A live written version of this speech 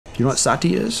You know what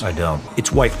sati is? I don't.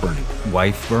 It's wife burning.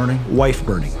 Wife burning? Wife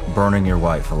burning. Burning your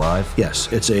wife alive? Yes,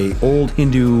 it's a old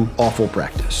Hindu awful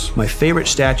practice. My favorite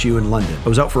statue in London. I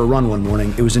was out for a run one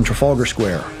morning. It was in Trafalgar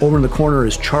Square. Over in the corner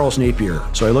is Charles Napier.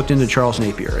 So I looked into Charles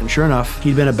Napier, and sure enough,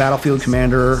 he'd been a battlefield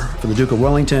commander for the Duke of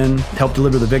Wellington, helped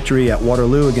deliver the victory at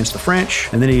Waterloo against the French,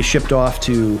 and then he shipped off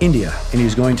to India, and he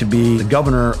was going to be the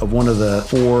governor of one of the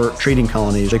 4 trading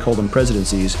colonies. They called them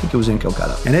presidencies. I think it was in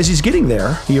Calcutta. And as he's getting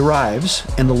there, he arrives,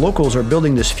 and the locals are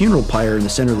building this funeral pyre in the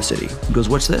center of the city. He goes,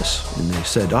 "What's this?" And they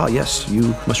said, "Ah, yes,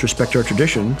 you must respect our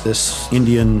tradition. This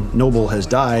Indian noble has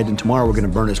died, and tomorrow we're going to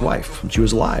burn his wife. And she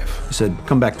was alive." He said,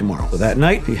 "Come back tomorrow." So that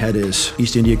night, he had his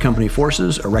East India Company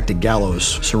forces erect a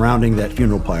gallows surrounding that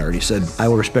funeral pyre. And he said, "I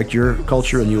will respect your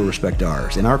culture, and you will respect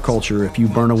ours. In our culture, if you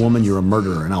burn a woman, you're a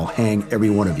murderer, and I'll hang every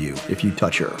one of you if you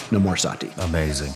touch her. No more sati." Amazing.